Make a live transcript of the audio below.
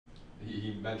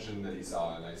mentioned that he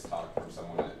saw a nice talk from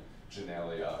someone at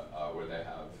Genelia where they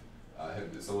have,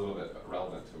 it's a little bit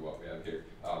relevant to what we have here,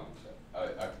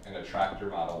 an attractor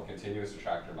model, continuous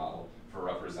attractor model for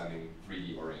representing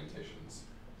 3D orientations.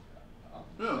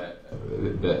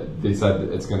 That they said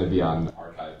that it's going to be on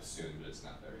archive soon, but it's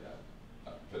not there yet.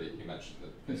 But he mentioned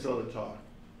that. You saw the talk.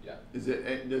 Yeah. Is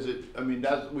it? Does it? I mean,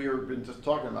 we were been just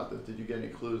talking about this. Did you get any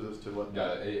clues as to what?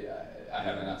 I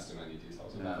haven't asked him any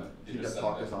details about it. Do you think that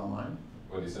talk is online?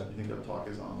 What did he say? You think that talk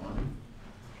is online?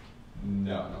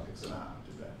 No, I don't think so. Nah,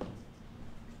 too bad.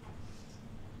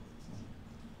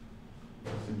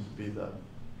 Seems to be the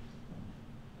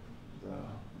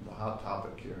hot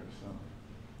topic here. So,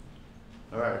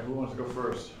 all right, who wants to go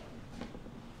first?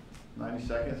 90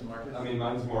 seconds, Marcus? I mean,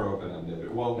 mine's more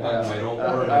open-ended. Well, yeah. I don't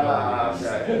work.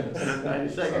 Okay.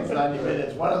 90 seconds, 90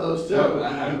 minutes. One of those two. No,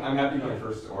 I'm happy going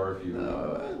first, or if you.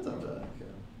 No, it's up to that.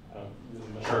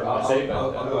 Sure,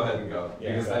 I'll go ahead and go,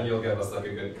 because then you'll give us like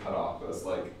a good cutoff. It's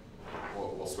like,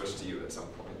 we'll switch to you at some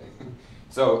point.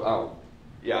 So,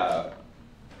 yeah,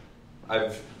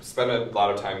 I've spent a lot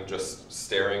of time just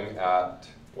staring at,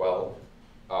 well,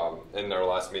 in our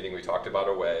last meeting we talked about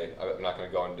a way, I'm not going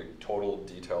to go into total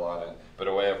detail on it, but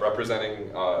a way of representing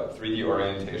 3D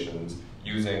orientations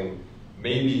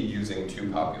maybe using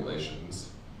two populations.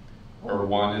 Or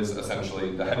one is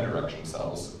essentially the head direction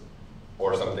cells,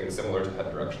 or something similar to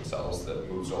head direction cells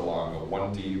that moves along a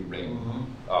 1D ring,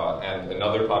 and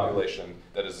another population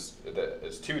that is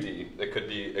 2D. It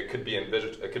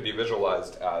could be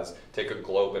visualized as take a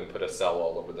globe and put a cell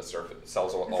all over the surface.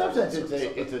 Cells all in over some the sense,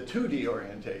 surface. it's a 2D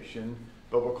orientation,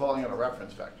 but we're calling it a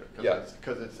reference vector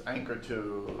because it's anchored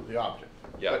to the object.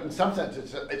 Yeah. But in some sense,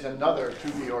 it's another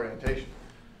 2D orientation.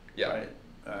 Yeah. Right?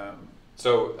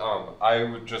 So I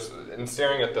would just, in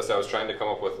staring at this, I was trying to come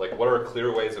up with like, what are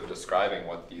clear ways of describing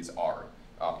what these are?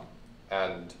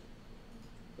 And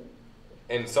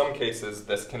in some cases,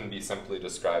 this can be simply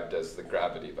described as the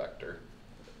gravity vector.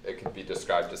 It could be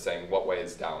described as saying what way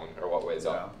is down or what way is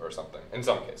up or something, in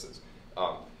some cases.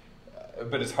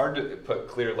 But it's hard to put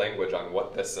clear language on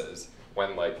what this is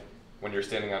when you're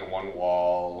standing on one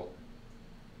wall,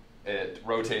 it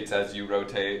rotates as you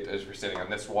rotate. As you're standing on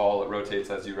this wall, it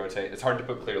rotates as you rotate. It's hard to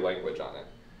put clear language on it.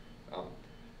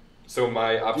 So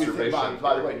my observation...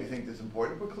 By the way, do you think it's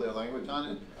important to put clear language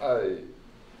on it?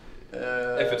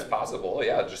 If it's possible,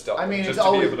 yeah. Just to be able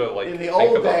to in the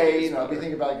old day, if you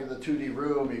think about the 2D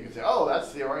room, you could say, oh,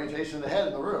 that's the orientation of the head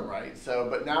in the room, right? So,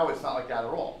 but now it's not like that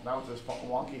at all. Now it's this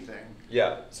wonky thing.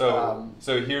 Yeah. So,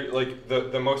 so here,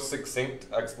 the most succinct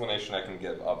explanation I can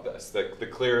give of this, the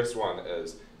clearest one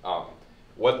is,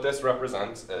 what this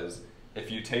represents is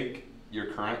if you take your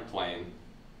current plane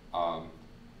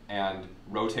and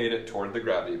rotate it toward the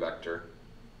gravity vector,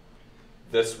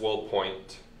 this will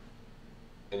point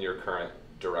in your current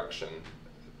direction.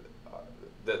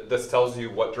 This tells you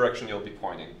what direction you'll be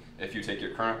pointing if you take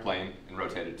your current plane and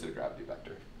rotate it to the gravity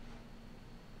vector.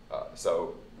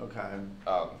 Okay.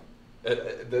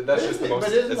 That's just the most...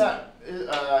 But isn't that...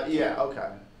 yeah,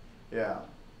 okay. Yeah.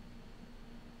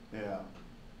 Yeah.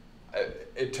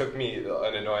 It took me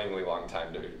an annoyingly long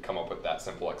time to come up with that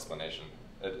simple explanation.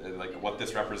 Like what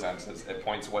this represents is it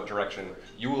points what direction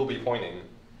you will be pointing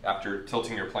after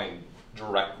tilting your plane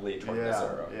directly toward this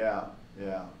arrow.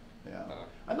 Yeah.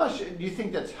 I'm not sure. Do you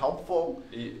think that's helpful?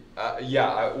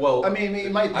 Yeah. Well, I mean,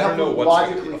 it might help you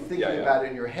logically thinking about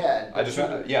it in your head. I just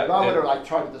if I were to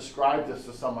try to describe this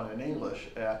to someone in English.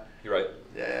 You're right.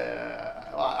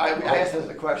 Yeah, well, I asked this as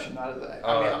a question, not as a,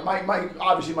 I mean,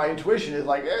 obviously my intuition is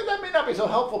like, that may not be so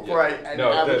helpful for an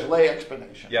average lay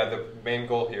explanation. Yeah, the main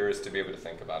goal here is to be able to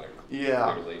think about it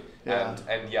clearly. Yeah.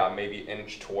 And maybe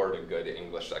inch toward a good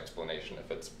English explanation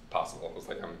if it's possible. It's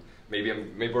like maybe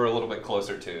we're a little bit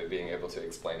closer to being able to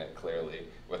explain it clearly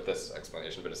with this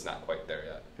explanation, but it's not quite there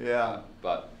yet. Yeah.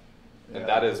 And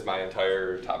that is my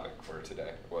entire topic for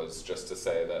today, was just to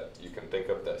say that you can think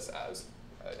of this as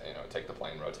take the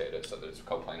plane, rotate it so that it's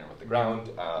coplanar with the ground,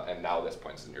 and now this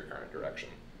points in your current direction.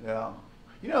 Yeah.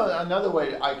 Another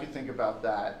way I could think about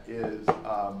that is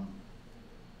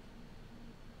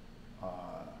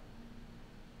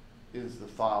the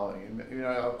following.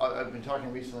 I've been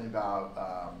talking recently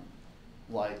about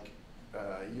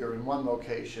you're in one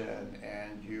location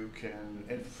and you can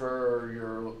infer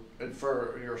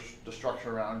the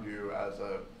structure around you as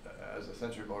a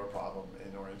sensory motor problem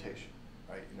in orientation.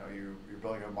 Right? You're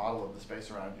building a model of the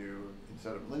space around you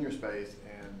instead of linear space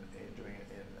and doing it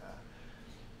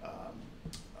in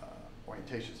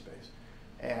orientation space.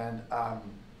 And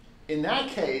in that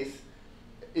case,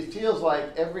 it feels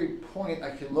like every point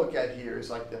I can look at here is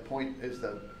like the point is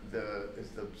the the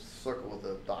circle with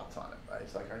the dots on it, right?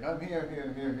 It's like I'm here,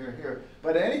 here, here, here, here.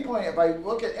 But at any point, if I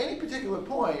look at any particular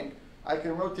point, I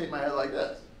can rotate my head like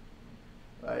this,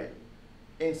 right?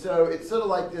 And so it's sort of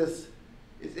like this.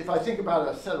 If I think about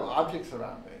a set of objects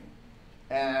around me,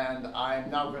 and I'm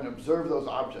now going to observe those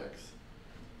objects,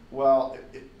 well,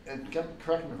 and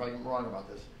correct me if I'm wrong about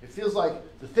this. It feels like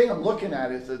the thing I'm looking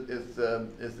at is the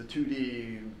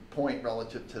 2D point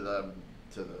relative to the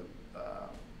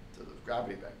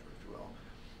gravity vector, if you will.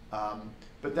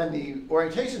 But then the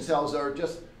orientation cells are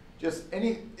just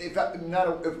any. If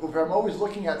I'm always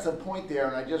looking at some point there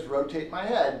and I just rotate my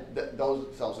head, those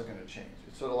cells are going to change.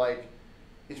 It's sort of like.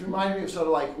 It's reminding me of sort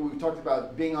of like we talked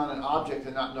about being on an object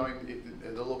and not knowing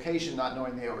the location, not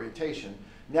knowing the orientation.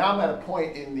 Now I'm at a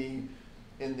point in the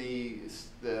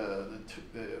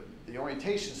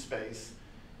orientation space,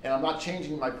 and I'm not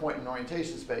changing my point in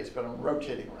orientation space, but I'm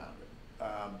rotating around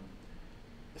it.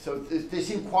 So they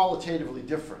seem qualitatively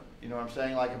different. You know what I'm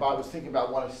saying? Like if I was thinking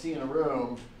about what I see in a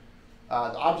room, the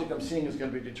object I'm seeing is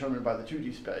going to be determined by the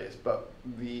 2D space, but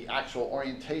the actual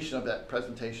orientation of that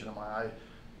presentation of my eye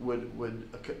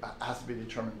has to be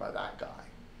determined by that guy.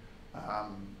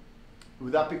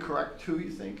 Would that be correct too? You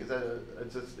think? Is that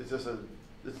it's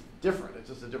different? It's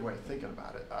just a different way of thinking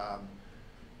about it.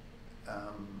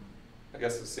 I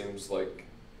guess it seems like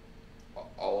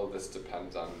all of this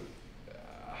depends on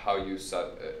how you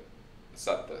set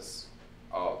this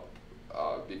up,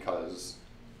 because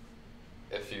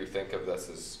if you think of this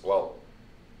as, well,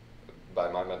 by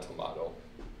my mental model,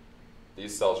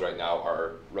 these cells right now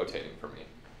are rotating for me.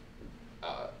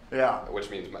 Which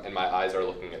means my eyes are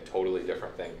looking at totally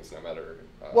different things, no matter.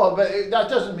 Well, but that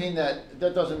doesn't mean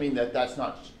that that's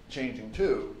not changing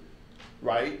too,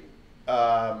 right?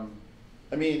 I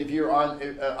mean, if you're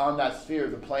on that sphere,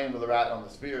 the plane with the rat on the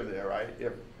sphere there, right?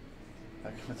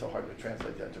 It's so hard to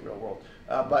translate that to real world.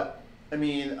 But I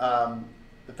mean,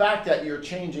 the fact that you're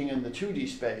changing in the 2D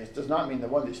space does not mean the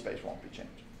 1D space won't be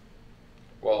changing.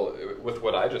 Well, with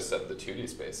what I just said, the 2D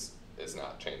space is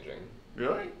not changing.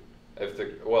 Really? If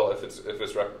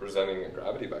it's representing a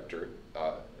gravity vector,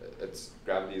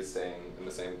 gravity is staying in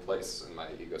the same place in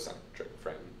my egocentric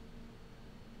frame.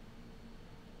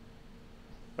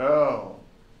 Oh,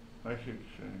 I see what you're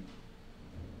saying.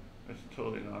 It's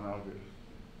totally non-obvious.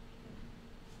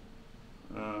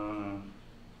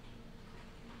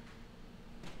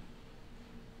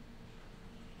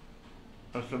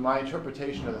 So my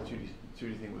interpretation of the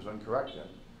 2D thing was incorrect then.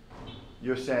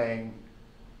 You're saying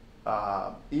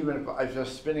even if I was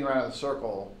just spinning around in a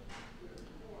circle,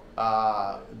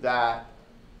 that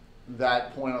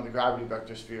point on the gravity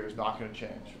vector sphere is not going to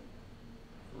change.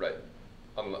 Right.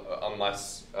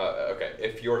 Unless, okay,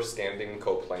 if you're standing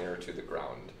coplanar to the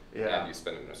ground and you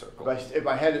spin in a circle. If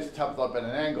my head is tucked up at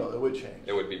an angle, it would change.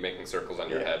 It would be making circles on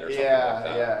your head or something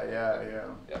like that.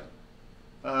 Yeah.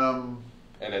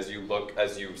 And as you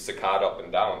saccade up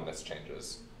and down, this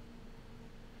changes.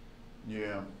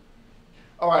 Yeah.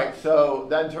 All right, so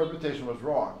that interpretation was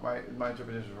wrong. My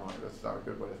interpretation was wrong. That's not a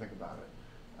good way to think about it.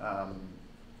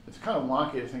 It's kind of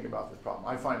wonky to think about this problem.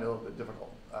 I find it a little bit difficult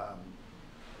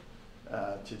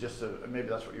maybe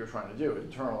that's what you're trying to do,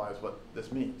 internalize what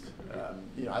this means.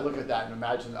 I look at that and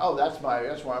imagine, oh, that's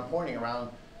where I'm pointing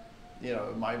around,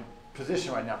 my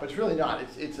position right now. But it's really not.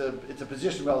 It's a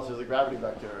position relative to the gravity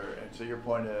vector. And so your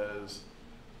point is,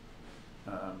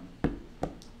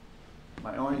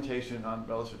 my orientation on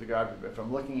relative to gravity. If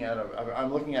I'm looking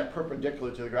at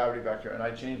perpendicular to the gravity vector, and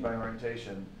I change my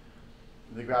orientation,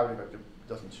 the gravity vector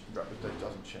doesn't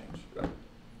change. Right.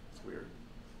 It's weird.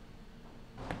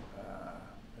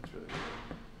 It's really weird.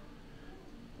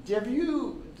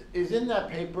 Is in that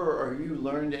paper, or have you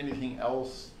learned anything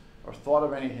else, or thought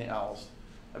of anything else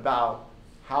about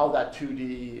how that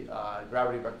 2D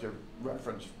gravity vector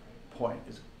reference point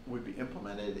would be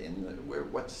implemented in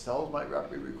what cells might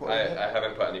be recorded? I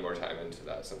haven't put any more time into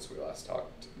that since we last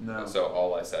talked. No. And so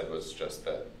all I said was just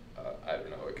that, I don't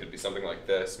know, it could be something like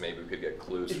this. Maybe we could get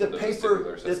clues from the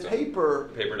vestibular system. The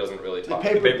paper doesn't really talk. The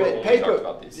paper only talks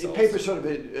about these cells. The paper sort of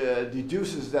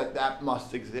deduces that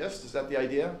must exist. Is that the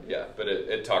idea? Yeah, but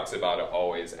it talks about it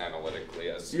always analytically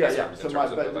as So Mr.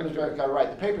 got it right.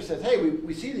 The paper says, hey,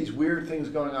 we see these weird things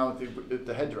going on with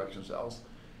the head direction cells.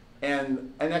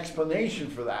 And an explanation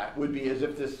for that would be as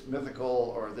if this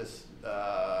mythical or this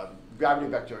gravity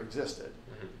vector existed.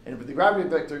 And if the gravity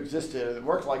vector existed and it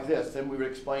worked like this, then we would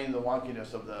explain the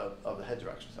wonkiness of the head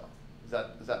direction cell. Is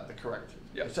that the correct?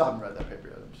 Yeah. I still haven't read that paper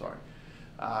yet. I'm sorry.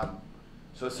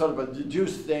 So it's sort of a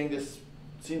deduced thing. This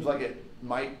seems like it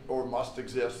might or must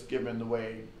exist given the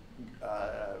way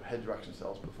head direction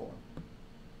cells perform.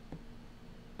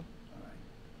 All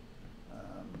right.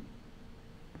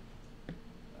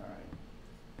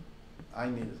 I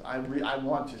need this. I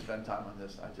want to spend time on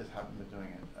this. I just haven't been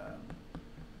doing it.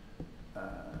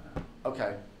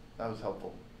 Okay, that was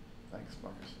helpful. Thanks,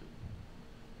 Marcus.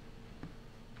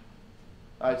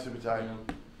 All right, super tight.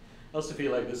 I also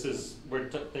feel like this is, we're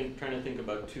trying to think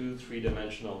about 2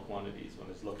 3-dimensional quantities. One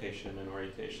is location and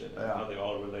orientation, and how they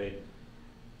all relate.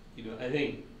 I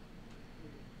think,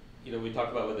 we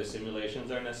talked about whether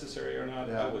simulations are necessary or not.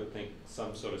 I would think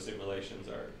some sort of simulations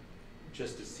are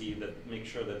just to see that, make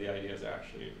sure that the ideas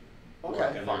actually work,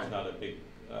 and there's not a big,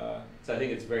 so I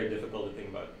think it's very difficult to think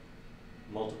about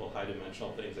multiple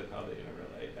high-dimensional things and how they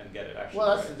interrelate and get it actually.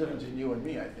 Well, that's the difference in you and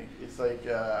me, I think. It's like.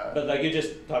 But like you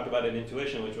just talked about an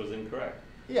intuition, which was incorrect.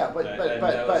 Yeah, but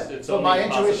my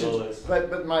intuition.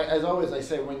 But my, as always, I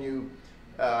say when you,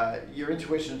 your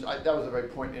intuitions. That was a very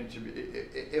point into.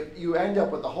 If you end up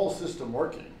with the whole system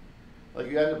working, like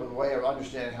you end up with a way of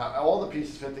understanding how all the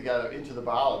pieces fit together into the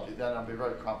biology, then I'll be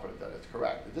very confident that it's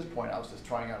correct. At this point, I was just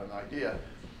trying out an idea,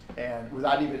 and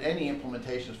without even any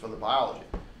implementations for the biology.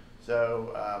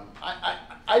 So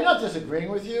I'm not disagreeing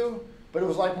with you, but it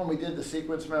was like when we did the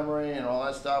sequence memory and all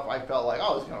that stuff, I felt like,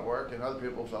 oh, it's going to work, and other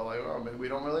people felt like, oh, maybe we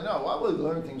don't really know. Well, we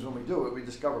learn things when we do it. We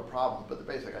discover problems, but the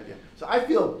basic idea. So I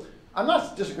feel, I'm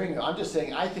not disagreeing, I'm just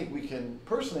saying I think we can,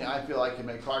 personally, I feel I can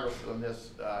make progress on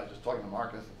this, just talking to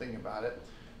Marcus and thinking about it.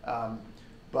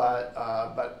 But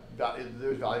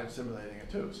there's value in simulating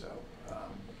it too, so.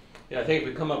 Yeah, I think if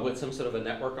we come up with some sort of a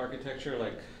network architecture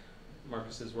like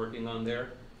Marcus is working on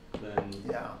there, then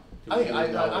yeah,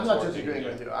 I'm not disagreeing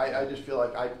with you. I just feel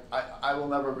like I will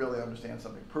never really understand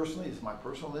something personally. It's my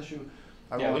personal issue.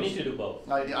 We need to do both.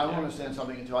 I won't understand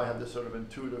something until I have this sort of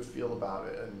intuitive feel about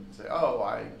it and say, oh,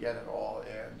 I get it all,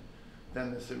 and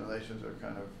then the simulations are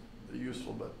kind of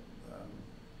useful. But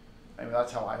I mean,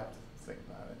 that's how I have to think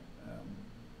about it.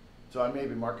 So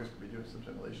maybe Marcus could be doing some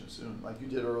simulations soon, like you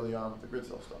did early on with the grid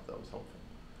cell stuff. That was helpful.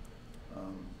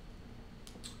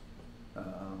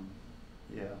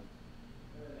 Yeah.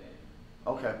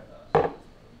 Okay.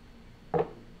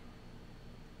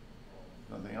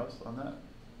 Nothing else on that?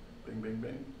 Bing, bing,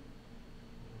 bing.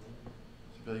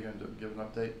 So, are you going to give an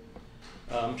update?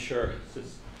 Sure. This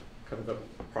is kind of a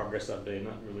progress update,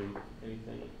 not really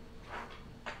anything.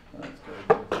 That's good.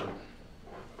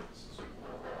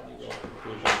 Any real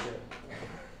conclusions yet?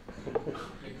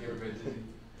 Make everybody dizzy.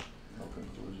 No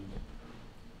conclusions.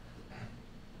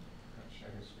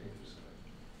 Sharing screen just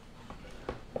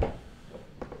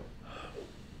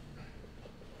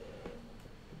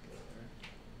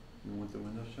You want the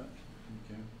window shut?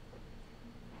 Okay.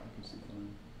 I can see fine.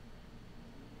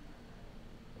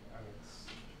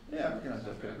 Yeah, I recognize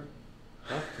that paper.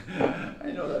 Huh?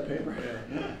 I know that paper. Yeah.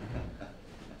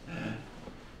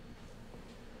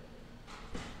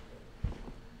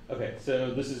 Okay,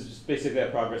 so this is just basically a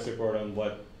progress report on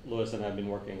what Louis and I have been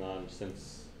working on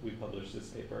since we published this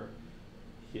paper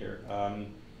here.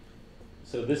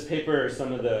 So this paper,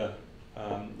 some of the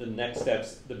next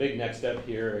steps, the big next step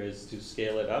here is to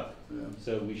scale it up. Yeah.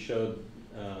 So we showed,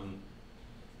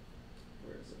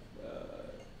 where is it?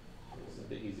 This is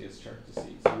the easiest chart to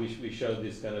see. So we showed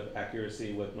this kind of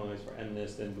accuracy with noise for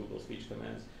MNIST and Google speech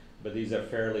commands, but these are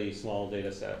fairly small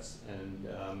data sets, and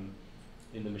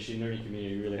in the machine learning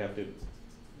community, you really have to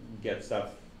get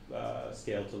stuff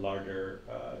scaled to larger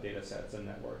data sets and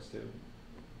networks to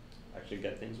actually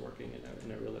get things working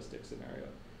in a realistic scenario.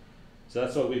 So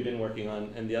that's what we've been working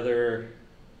on. And the other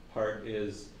part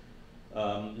is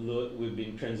we've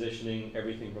been transitioning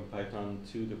everything from Python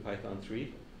 2 to Python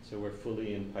 3. So we're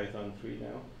fully in Python 3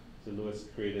 now. So Louis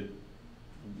created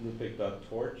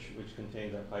looppic.torch, which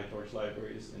contains our PyTorch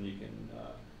libraries, and you can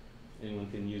anyone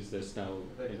can use this now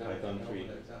in Python 3.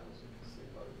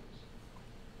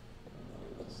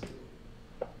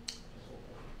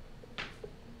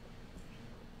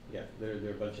 Yeah, there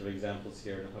are a bunch of examples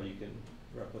here of how you can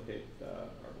replicate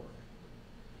our work.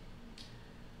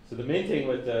 So the main thing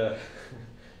with the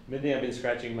main thing I've been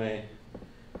scratching my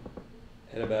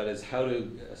head about is how to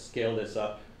scale this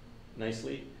up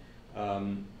nicely.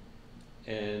 And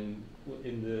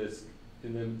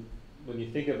when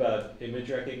you think about image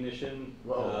recognition,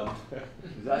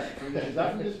 is that from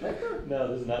this paper? No,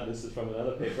 this is not. This is from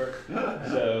another paper.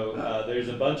 So there's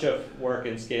a bunch of work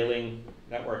in scaling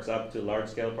networks up to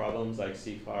large-scale problems like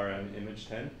CFAR and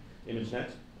ImageNet,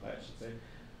 I should say.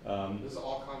 This is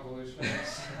all convolution.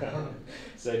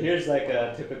 So here's like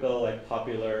a typical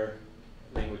popular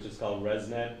thing, which is called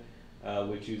ResNet,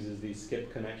 which uses these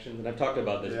skip connections, and I've talked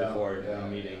about this before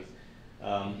in meetings.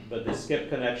 But the skip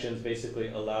connections basically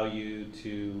allow you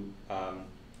to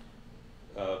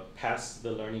pass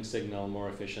the learning signal more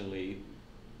efficiently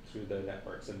through the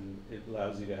networks, and it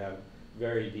allows you to have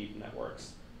very deep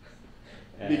networks.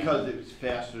 Because it's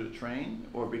faster to train,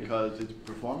 or because it's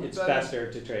performance it's better?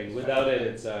 faster to train. Without it,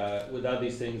 it's without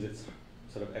these things, it's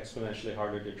sort of exponentially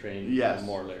harder to train. Yes, the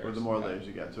more layers. or the more layers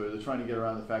you get. So they're trying to get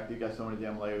around the fact that you got so many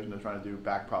damn layers, and they're trying to do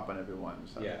back prop on every one.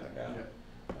 Yeah.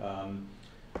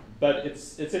 But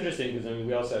it's interesting because I mean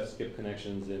we also have skip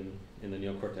connections in the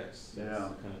neocortex. That's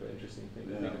kind of an interesting thing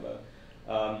to think about.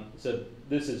 So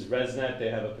this is ResNet. They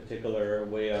have a particular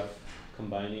way of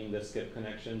combining the skip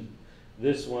connection.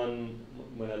 This one,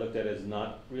 when I looked at it, is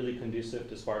not really conducive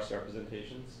to sparse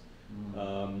representations.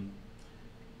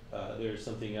 There's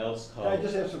something else called... Can I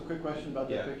just ask a quick question about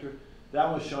that picture? That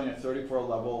one's showing a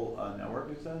 34-level network,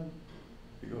 you said?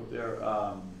 You go up there.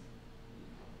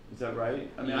 Is that right?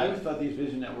 I mean, I always thought these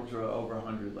vision networks were over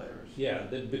 100 layers. Yeah,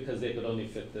 because they could only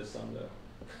fit this on the...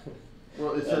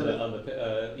 Well, it said Well,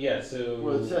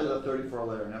 it says a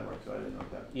 34-layer network, so I didn't know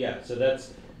that. Yeah, so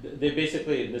that's... They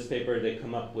basically, in this paper, they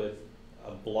come up with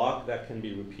a block that can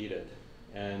be repeated.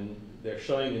 And they're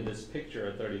showing in this picture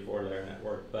a 34-layer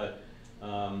network, but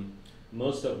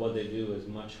most of what they do is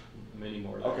many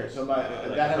more layers. Okay, so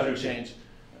that hasn't changed.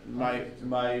 My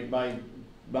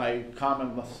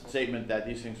common statement that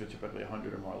these things are typically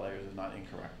 100 or more layers is not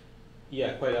incorrect.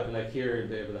 Yeah, quite often. Like here,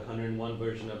 they have the 101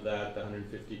 version of that, the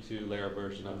 152-layer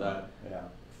version of that. Yeah.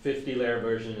 50-layer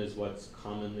version is what's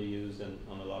commonly used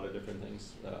on a lot of different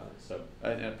things.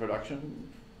 And production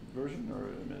version, or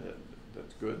I mean,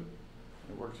 that's good.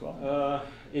 It works well.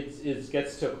 It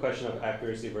gets to a question of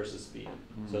accuracy versus speed.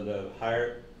 So the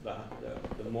higher,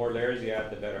 the more layers you have,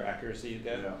 the better accuracy you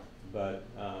get. Yeah. But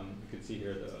you can see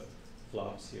here the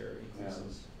flops here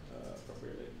increases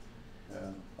appropriately.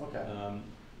 Yeah. Okay.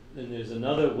 Then there's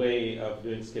another way of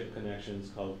doing skip connections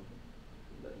called,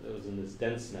 that was in this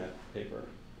DenseNet paper.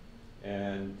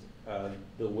 And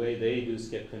the way they do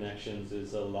skip connections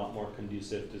is a lot more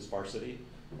conducive to sparsity,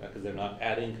 because they're not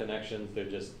adding connections, they're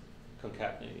just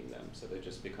concatenating them, so they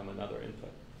just become another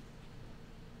input,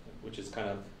 which is kind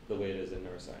of the way it is in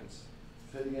neuroscience.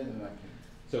 Say it again, and I can.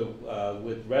 So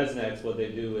with ResNet, what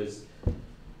they do is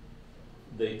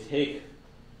they take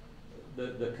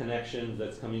the connection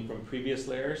that's coming from previous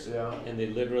layers, and they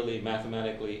literally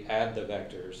mathematically add the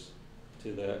vectors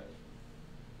to the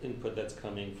input that's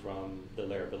coming from the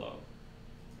layer below.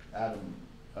 Add them,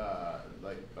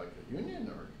 like a union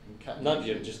or concatenation? Not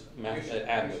yet, just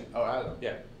add them. Oh, add them.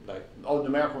 Yeah, like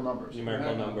numerical numbers.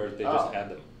 Numerical numbers, they just add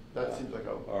them. That seems like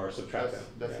or subtract them.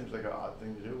 That seems like an odd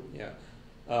thing to do. Yeah,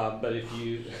 but if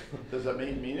you does that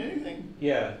mean anything?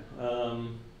 Yeah,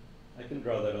 I can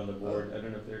draw that on the board. I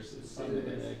don't know if there's it's in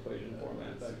an equation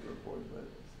format.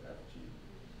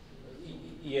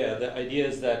 Yeah, the idea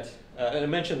is that, and I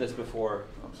mentioned this before.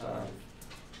 I'm sorry.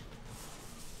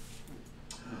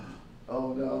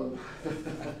 Oh no.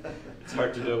 It's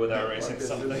hard to do without erasing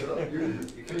something. You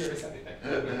can erase anything.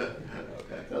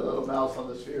 Okay. That little mouse on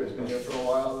the sphere has been here for a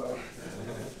while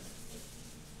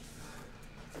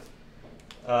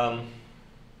though.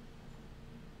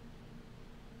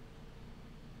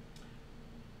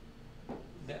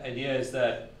 The idea is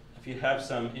that if you have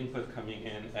some input coming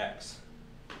in X,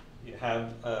 you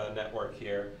have a network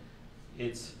here,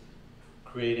 it's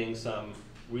creating some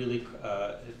really,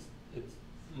 it's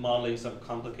modeling some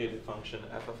complicated function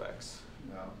f of x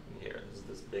here.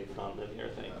 This big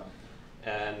nonlinear thing.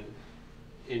 And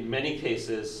in many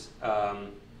cases,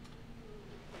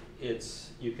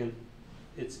 it's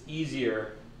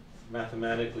easier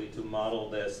mathematically to model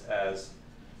this as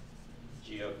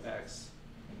g of x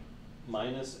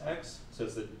minus x. So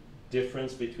it's the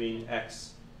difference between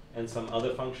x and some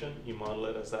other function. You model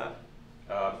it as that.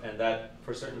 And that,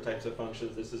 for certain types of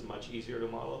functions, this is much easier to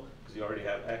model because you already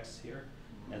have x here.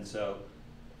 And so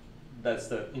that's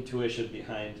the intuition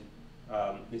behind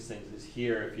these things is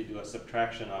here, if you do a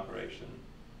subtraction operation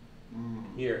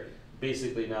here,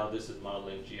 basically now this is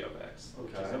modeling g of x,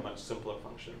 which is a much simpler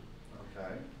function.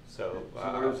 Okay. So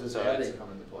where does this adding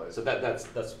come into play? So that's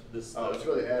this. Oh, it's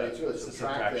really adding. It's really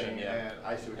subtracting. Yeah. And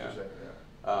I see what you're saying.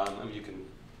 Yeah. I mean, you can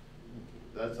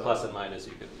that's plus and minus.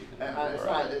 You can. It's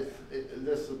not.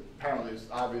 This apparently is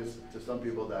obvious to some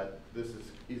people that this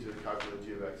is easier to calculate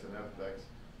g of x and f of x.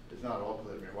 It's not all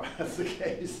clear to me why that's the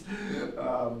case.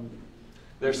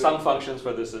 There's some functions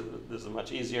where this is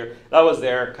much easier. That was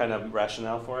their kind of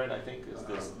rationale for it. I think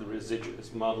is the residual.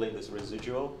 It's modeling this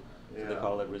residual. So they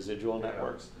call it residual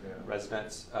networks,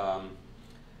 ResNets.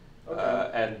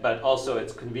 But also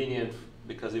it's convenient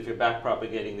because if you're back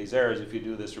propagating these errors, if you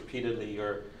do this repeatedly,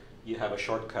 you have a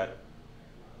shortcut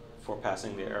for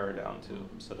passing the error down to.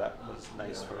 So that was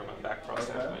nice from a back prop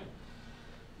standpoint.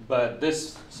 But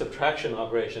this subtraction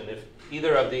operation, if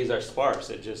either of these are sparse,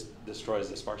 it just destroys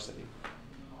the sparsity.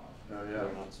 Oh, yeah.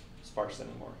 They're not sparse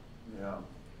anymore. Yeah.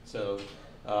 So,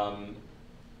 so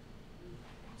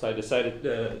I decided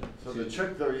so the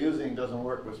trick they're using doesn't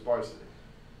work with sparsity.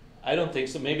 I don't think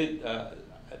so. Maybe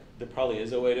there probably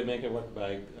is a way to make it work, but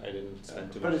I didn't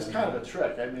spend too much time. But it's kind of a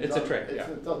trick. I mean, it's a trick. Yeah.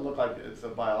 It doesn't look like it's a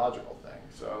biological thing.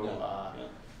 So Yeah.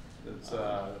 it's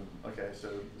okay.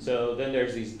 So then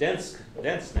there's these dense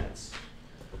nets,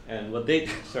 and what they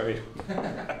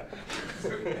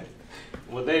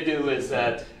what they do is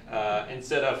that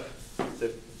instead of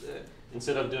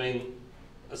doing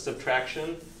a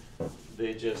subtraction,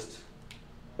 they just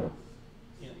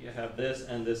you have this,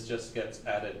 and this just gets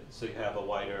added, so you have a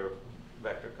wider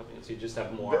vector coming in. So you just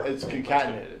have more. But it's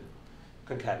concatenated.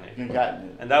 Concatenated.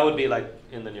 And that would be like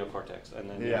in the neocortex, and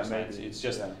then maybe. It's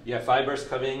just you have fibers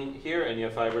coming here, and you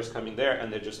have fibers coming there,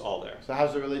 and they're just all there. So how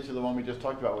does it relate to the one we just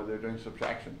talked about, where they're doing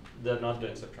subtraction? They're not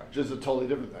doing subtraction. Just a totally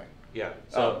different thing. Yeah.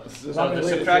 So, so the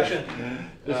subtraction.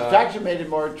 The subtraction made it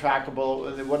more trackable.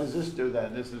 And what does this do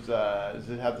then? This is does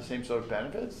it have the same sort of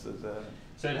benefits?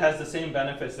 So it has the same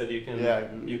benefits that you can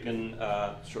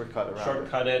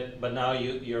shortcut it, but now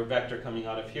your vector coming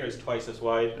out of here is twice as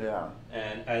wide. Yeah.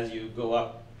 And as you go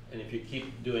up, and if you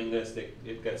keep doing this,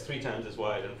 it gets 3 times as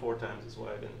wide and 4 times as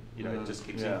wide, and it just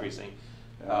keeps increasing.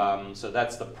 Yeah. So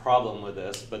that's the problem with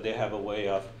this. But they have a way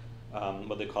of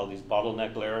what they call these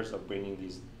bottleneck layers of bringing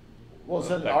these. Well,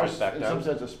 vectors back in down. some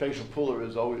sense, a spatial pooler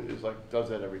does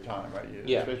that every time, right?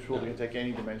 Yeah. A spatial pooler can take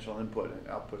any dimensional input and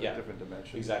output a different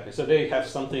dimension. Exactly. So they have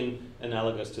something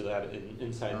analogous to that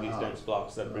inside these dense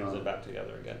blocks that brings it back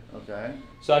together again. Okay.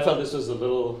 So I felt this was a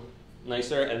little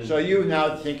nicer. And so you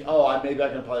now think, maybe I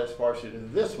can apply the sparsity to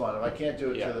this one. If I can't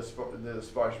do it to the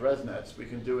sparse resonance, we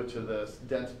can do it to the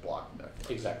dense block network.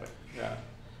 Exactly. Yeah.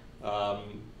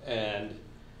 And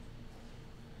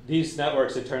these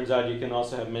networks, it turns out, you can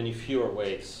also have many fewer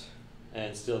weights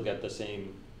and still get the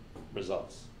same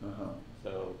results.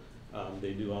 So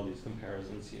they do all these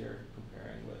comparisons here,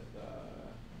 comparing with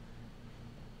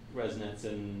resonance,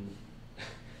 and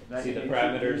see the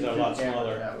parameters are a lot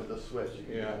smaller. That with the switch.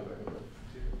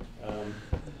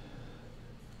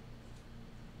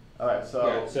 All right.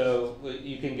 So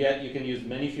you can use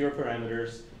many fewer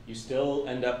parameters. You still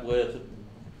end up with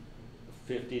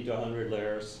 50 to 100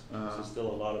 layers, so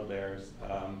still a lot of layers.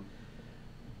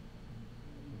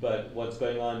 But what's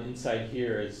going on inside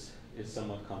here is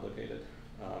somewhat complicated.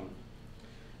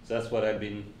 So that's what I've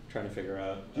been trying to figure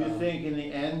out. Do you think in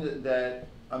the end that,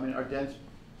 are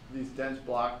these dense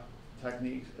block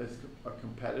techniques are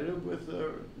competitive with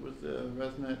the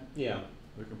resonant? Yeah.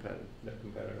 They're competitive. They're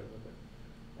competitive with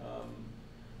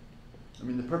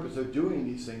it. The purpose of doing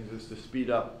these things is to speed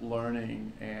up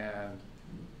learning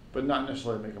but not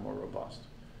necessarily make it more robust.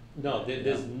 No,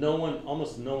 there's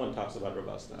almost no one talks about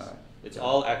robustness. It's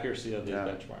all accuracy of these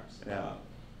benchmarks. Yeah.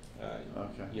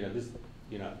 Okay.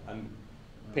 I'm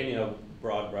painting a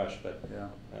broad brush, but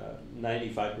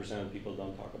 95% of people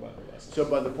don't talk about robustness. So,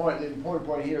 but the important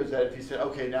point here is that if you said,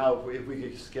 okay, now if we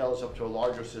could scale this up to a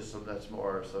larger system that's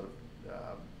more sort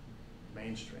of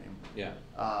mainstream. Yeah.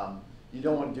 You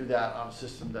don't want to do that on a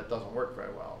system that doesn't work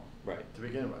very well. Right. To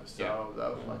begin with. So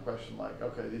that was my question,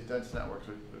 okay, these dense networks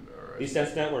these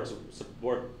dense networks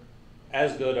work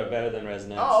as good or better than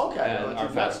resonance. Oh, okay. And are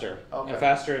faster. Okay. And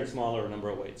faster and smaller number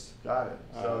of weights. Got it.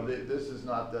 So this is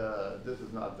not the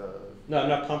No, I'm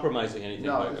not compromising anything.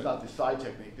 No, it's not the side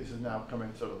technique. This is now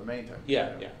coming sort of the main technique.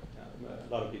 Yeah. A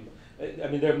lot of people.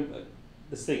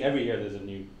 This thing every year there's a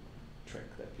new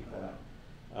trick that people have.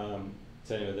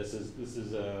 So anyway, this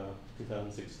is a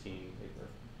 2016 paper.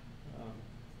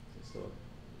 So still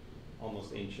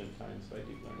almost ancient times by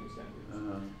deep learning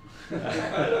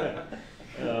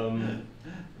standards.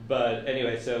 But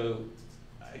anyway, so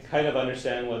I kind of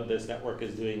understand what this network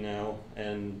is doing now,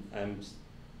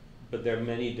 but there are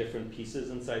many different pieces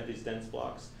inside these dense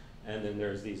blocks, and then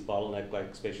there's these bottleneck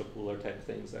like spatial pooler type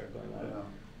things that are going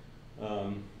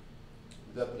on.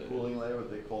 Is that the pooling layer? What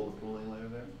they call the pooling layer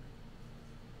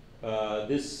there?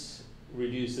 This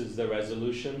reduces the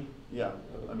resolution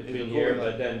between here,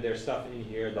 but then there's stuff in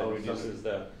here that reduces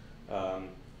the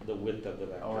width of the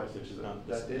vector, which is not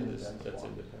that's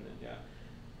independent. Yeah.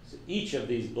 So each of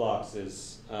these blocks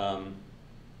is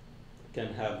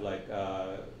can have like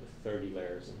 30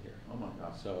 layers in here. Oh my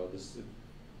God. So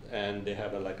and they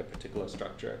have a particular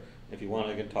structure. If you want,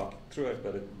 I can talk through it,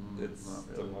 but it's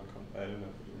somewhat I don't know.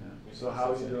 So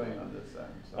how are you doing on this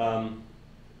then?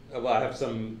 Well, I have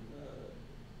some.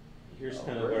 Here's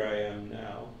kind of where I am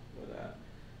now with that.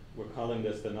 We're calling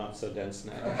this the not so dense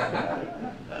net.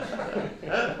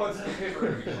 What's the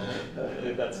paper?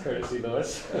 That's courtesy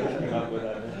Lewis. Came up with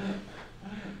that.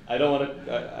 I don't want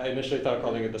to. I initially thought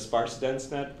calling it the sparse dense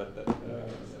net, but that,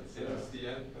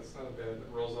 NSDN. That's not bad. It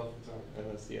rolls off the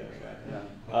tongue. NSDN.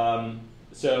 Yeah.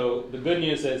 So the good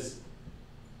news is,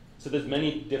 so there's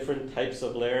many different types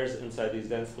of layers inside these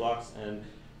dense blocks, and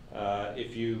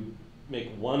if you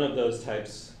make one of those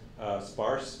types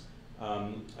sparse,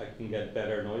 I can get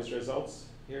better noise results.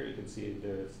 Here you can see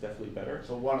that it's definitely better.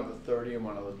 So one of the 30 and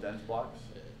one of the dense blocks?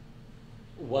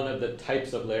 One of the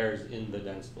types of layers in the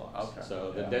dense blocks. Okay.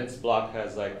 So the Yeah. dense block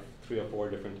has like 3 or 4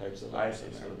 different types of I layers see,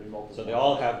 in so there. there'll be multiple. So they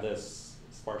all have this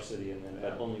sparsity in them,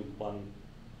 but Yeah. only one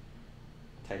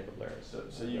type of layers.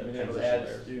 So you've the been able to transition add,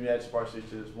 layers. you can add sparsity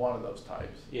to just one of those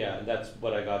types. Yeah, and that's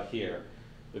what I got here.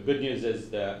 The good news is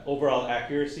the overall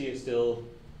accuracy is still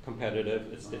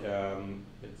competitive. It's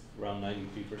around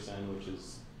 93%, which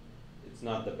is, it's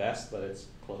not the best, but it's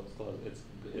close. It's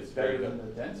better very than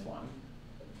good. the dense one.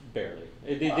 Barely.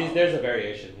 Wow. There's a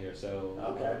variation here, so.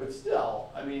 Okay, but still,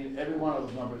 I mean, every one of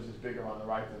those numbers is bigger on the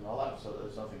right than the left, so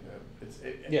there's nothing to,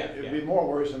 it'd be more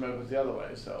worrisome if it was the other way,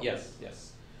 so. Yes,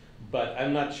 yes. But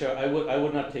I'm not sure, I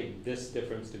would not take this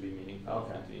difference to be meaningful.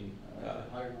 Okay. Between,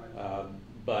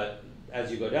 but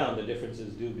as you go down, the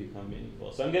differences do become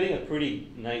meaningful. So I'm getting a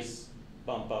pretty nice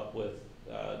bump up with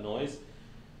noise,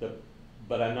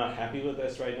 but I'm not happy with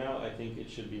this right now. I think it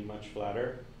should be much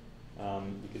flatter.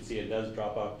 You can see it does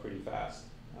drop off pretty fast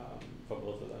for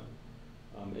both of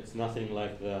them. It's nothing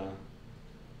like the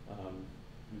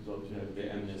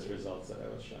MNIST results that I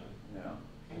was showing. Yeah.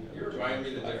 Can you remind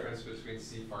me the difference between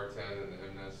CFAR10 and the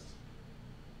MNIST?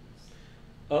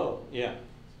 Oh, yeah.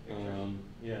 Pictures.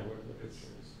 Yeah, where are the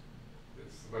pictures?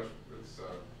 It's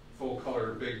full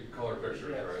color, big color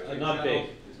pictures, right? Not big.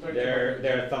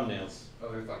 They're thumbnails.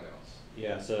 Oh, they're thumbnails.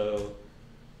 Yeah, so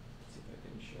let's see if I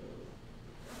can show.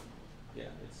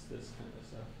 Yeah, it's this kind of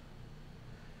stuff.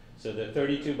 So they're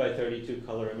 32 by 32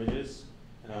 color images.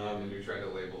 And you're trying to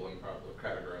label them properly,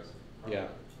 categorize them properly.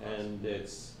 Yeah, and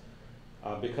it's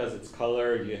because it's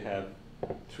color, you have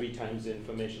 3 times the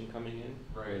information coming in,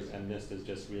 Right. and MNIST is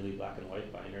just really black and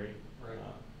white binary. Right.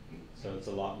 So it's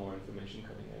a lot more information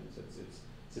coming in. So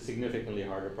it's a significantly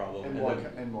harder problem.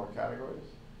 And more categories?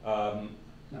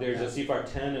 There's a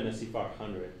CFAR 10 and a CFAR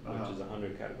 100, Uh-huh. which is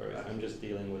 100 categories. I'm just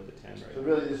dealing with the 10 right So now.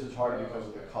 really this is hard because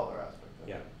of the color aspect of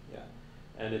it. Yeah, yeah.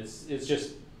 And it's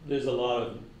just, there's a lot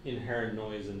of inherent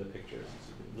noise in the pictures.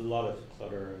 A lot of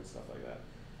clutter and stuff like that.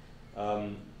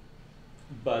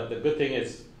 But the good thing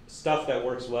is, stuff that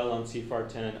works well on CFAR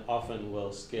 10 often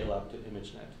will scale up to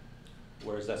ImageNet,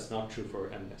 whereas that's not true for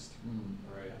MNIST.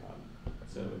 Right.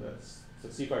 So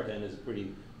CFAR 10 is a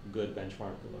pretty good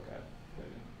benchmark to look at.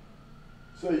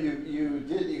 So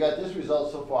you got this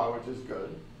result so far, which is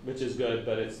good. Which is good,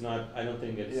 but it's not, I don't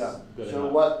think it's good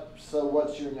enough. So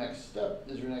what's your next step?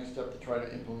 Is your next step to try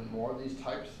to implement more of these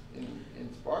types in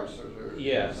sparse, or is there?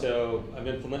 Yeah, so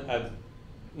I've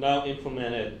now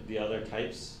implemented the other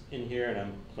types in here, and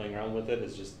I'm playing around with it.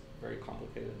 It's just very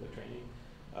complicated, the training.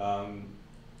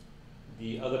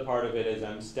 The other part of it is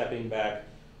I'm stepping back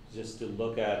just to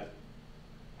look at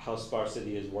how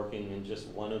sparsity is working in just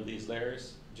one of these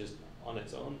layers, just on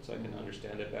its own, so I can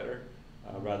understand it better,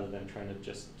 rather than trying to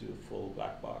just do full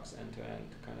black box end-to-end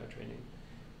kind of training.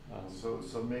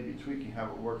 So maybe tweaking how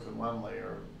it works in one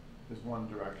layer is one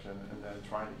direction, and then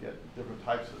trying to get different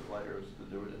types of layers to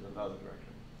do it in another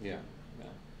direction. Yeah,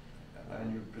 yeah.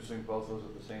 And you're pursuing both those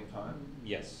at the same time?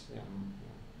 Yes, yeah.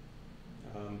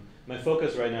 My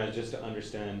focus right now is just to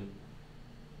understand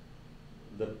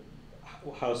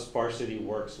how sparsity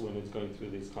works when it's going through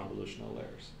these convolutional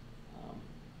layers.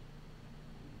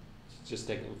 Just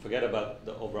forget about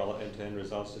the overall end-to-end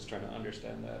results, just trying to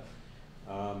understand that.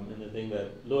 And the thing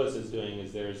that Lewis is doing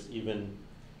is there's even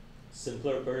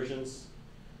simpler versions,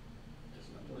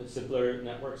 simpler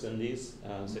networks than these.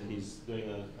 So he's doing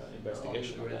an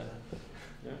investigation of that.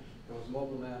 Yeah. There was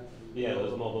MobileNet. Yeah,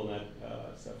 those MobileNet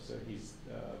stuff. So he's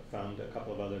found a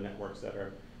couple of other networks that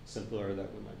are simpler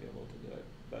that we might be able to do it.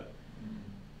 But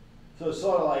so it's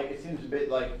sort of like, it seems a bit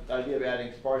like the idea of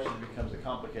adding sparsity becomes a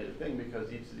complicated thing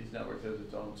because each of these networks has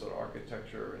its own sort of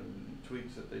architecture and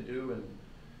tweaks that they do,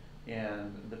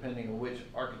 and depending on which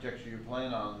architecture you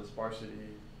plan on, the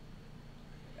sparsity,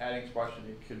 adding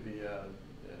sparsity could be a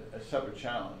separate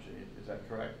challenge. Is that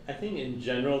correct? I think in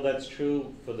general that's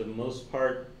true. For the most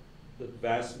part, the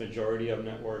vast majority of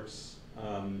networks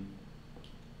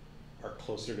are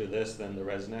closer to this than the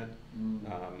ResNet,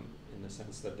 in the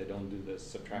sense that they don't do this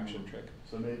subtraction trick.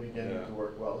 So maybe getting it to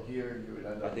work well here, you would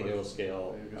end up I think it will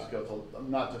scale. You could scale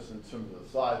to, not just in terms of the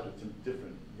size, but some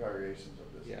different variations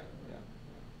of this. Yeah, yeah,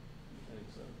 I think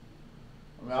so.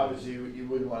 I mean, obviously, you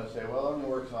wouldn't want to say, well, it only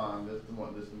works on this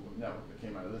network that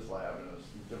came out of this lab, and it's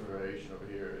a different variation over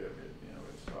here.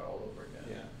 It's start all over again.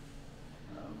 Yeah.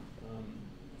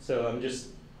 So I'm just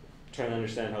trying to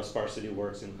understand how sparsity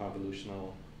works in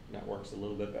convolutional networks a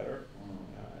little bit better.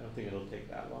 I don't think it'll take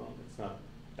that long. It's not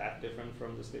that different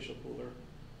from the spatial pooler,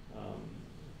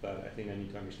 but I think I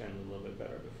need to understand it a little bit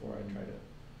better before I try to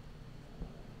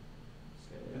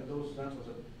scale it. And those networks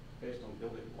are based on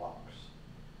building blocks.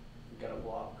 You get a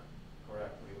block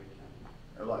correctly, we can.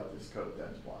 I like this code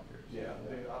dense block here. Yeah,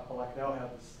 like now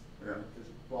have this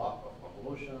block of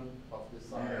convolution of this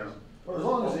size. Yeah. Well,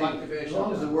 as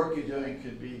long as the work you're doing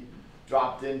could be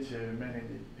dropped into many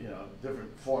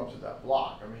different forms of that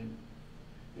block. I mean,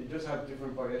 you just have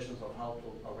different variations of how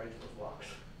to arrange those blocks.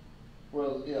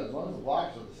 Well, yeah, as long as the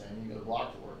blocks are the same, you get a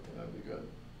block to work, that'd be good.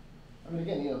 I mean,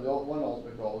 again, one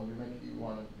ultimate goal,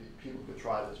 people could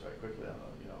try this very quickly on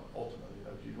ultimately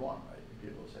that's what you'd want, right?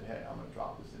 People say, hey, I'm gonna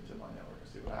drop this into my network and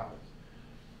see what happens.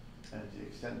 And to the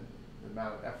extent, the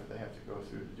amount of effort they have to go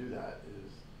through to do that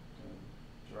is going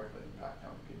to directly impact how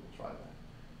many people try that.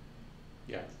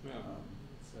 Yeah,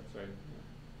 that's right.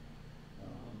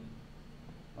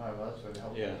 All right, well, that's very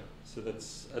helpful. Yeah, so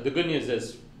that's, the good news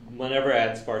is whenever I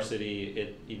add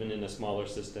sparsity, even in a smaller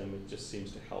system, it just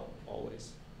seems to help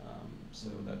always. So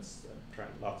that's trying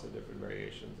lots of different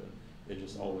variations, and it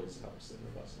just always helps in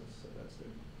robustness, so that's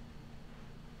good.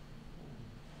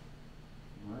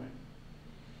 All right.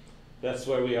 That's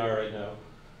where we are right now,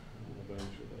 going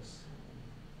through this.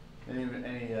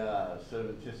 Any sort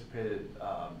of anticipated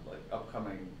like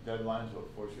upcoming deadlines will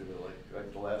force you to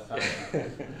like the last time?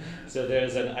 So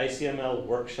there's an ICML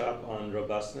workshop on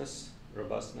robust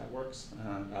networks.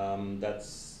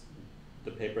 That's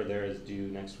the paper there is due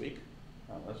next week.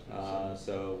 Oh, that's pretty soon.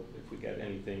 So if we get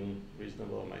anything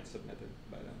reasonable, I might submit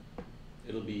it by then.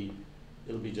 It'll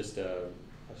be just a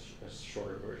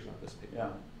shorter version of this paper.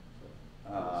 Yeah.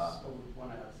 So we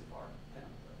want to have CFR 10.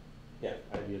 Yeah,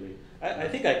 ideally. I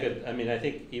think I could. I mean, I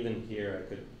think even here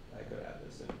I could add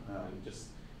this in. And just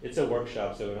it's a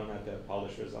workshop, so we don't have to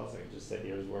polish results. I can just say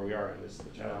here's where we are, and this is the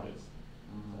challenges.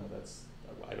 That's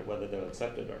whether they'll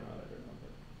accept it or not. I don't know.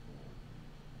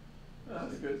 But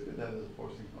That's good. It's good to have as a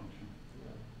forcing function.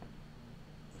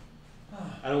 Yeah.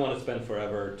 I don't want to spend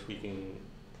forever tweaking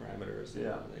parameters. And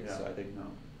things, so I think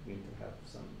we need to have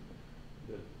some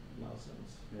good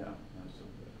milestones. Yeah, that's so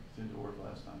good. Seemed to work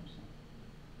last time. So.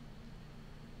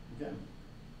 Again,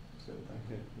 that's good. Thank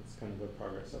you. It's kind of a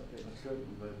progress update. That's good.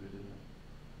 I'm glad we did that.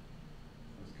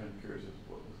 I was kind of curious as to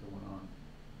what was going on.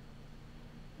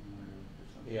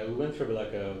 Yeah, we went through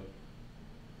like a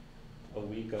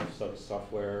week of sort of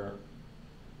software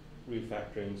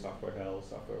refactoring, software hell,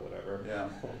 software whatever. Yeah.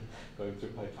 Going through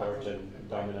PyTorch and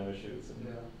domino issues. And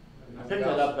I picked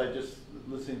that up by just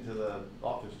listening to the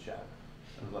office chat.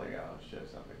 I was like, oh shit,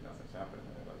 sounds like nothing's happening.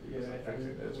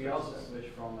 We also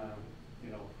switched from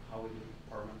how we do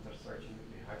parameter searching with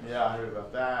the hyper. Yeah, I heard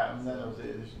about that. And then there was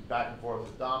this back and forth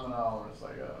with domino, and it's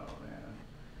like, oh man.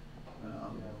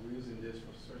 We're using this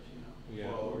for searching now.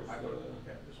 Yeah,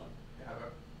 This one.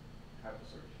 Hyper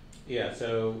search. Yeah,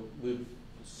 so we've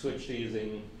switched to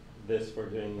using this for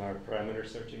doing our parameter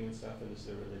searching and stuff, and this is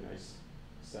a really nice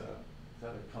setup. Is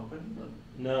that a company?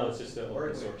 No, it's just an open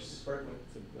Berkeley. source. Berkeley.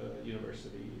 It's a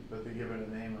university. But they give it a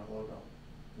name and a logo.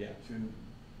 Yeah.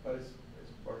 But it's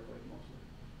Berkeley mostly.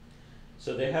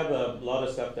 So they have a lot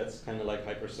of stuff that's kind of like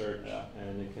hypersearch, Yeah.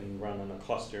 and it can run on a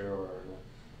cluster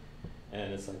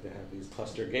and it's like they have these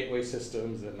cluster gateway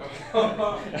systems, and,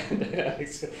 and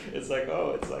it's like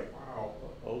wow,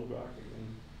 old rock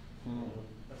again.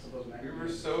 That's supposed to We were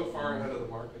so far ahead of the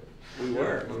market. We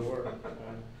were.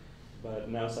 But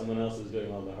now someone else is doing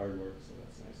all the hard work, so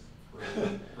that's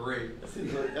nice. Great.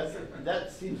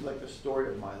 That seems like the story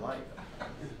of my life.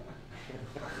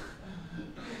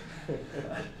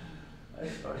 I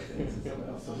started thinking someone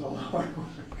else does all the hard work.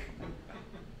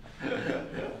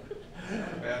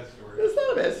 Bad story. It's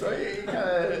not a bad story. You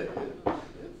kinda,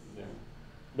 Yeah.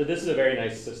 But this is a very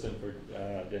nice system for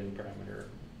doing parameter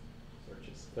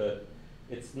searches, but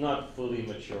it's not fully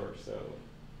mature, so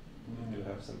we do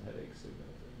have some headaches to go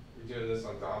through. You're doing this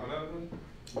on Domino then?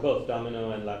 Both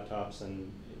Domino and laptops,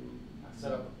 and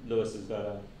set up Lewis has got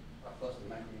a. plus the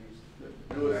Mac we use.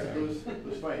 Lewis,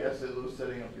 funny yesterday, Lewis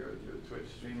setting up your Twitch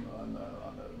stream on the.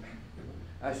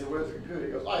 I said, where's the computer?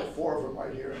 He goes, I have 4 of them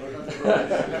right here.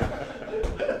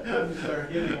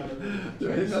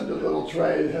 He's on the little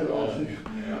tray.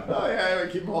 Oh yeah, we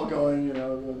keep them all going,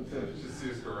 Just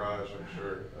use Garage, I'm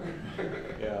sure.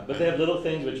 Yeah, but they have little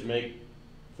things which make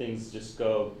things just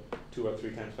go 2 or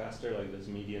 3 times faster, like this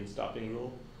median stopping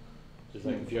rule. Just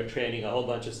like if you're training a whole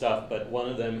bunch of stuff, but one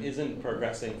of them isn't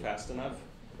progressing fast enough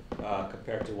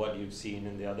compared to what you've seen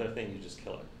in the other thing, you just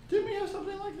kill it. Didn't we have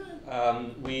something like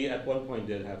that? We at one point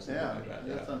did have something like that.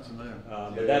 Yeah, that sounds familiar.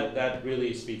 But that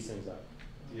really speeds things up.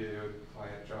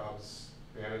 Client jobs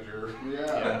manager.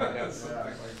 Yeah. Something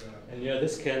like that. And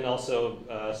this can also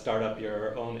start up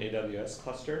your own AWS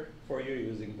cluster for you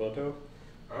using Boto.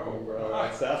 Over all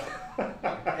that stuff.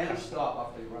 And stop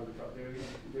after you run the project.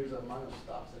 There's a amount of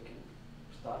stops that can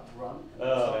start, run.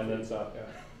 And then stop, yeah.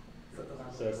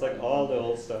 So it's like all the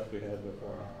old stuff we had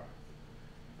before.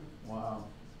 Wow.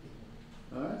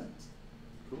 All right.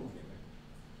 Cool.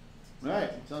 All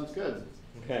right. Sounds good.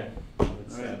 Okay.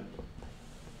 That's All right.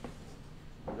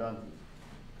 We're done.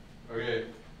 Okay.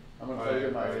 I'm gonna try to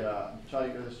get my try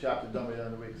to get this chapter done by the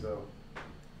end of the week, so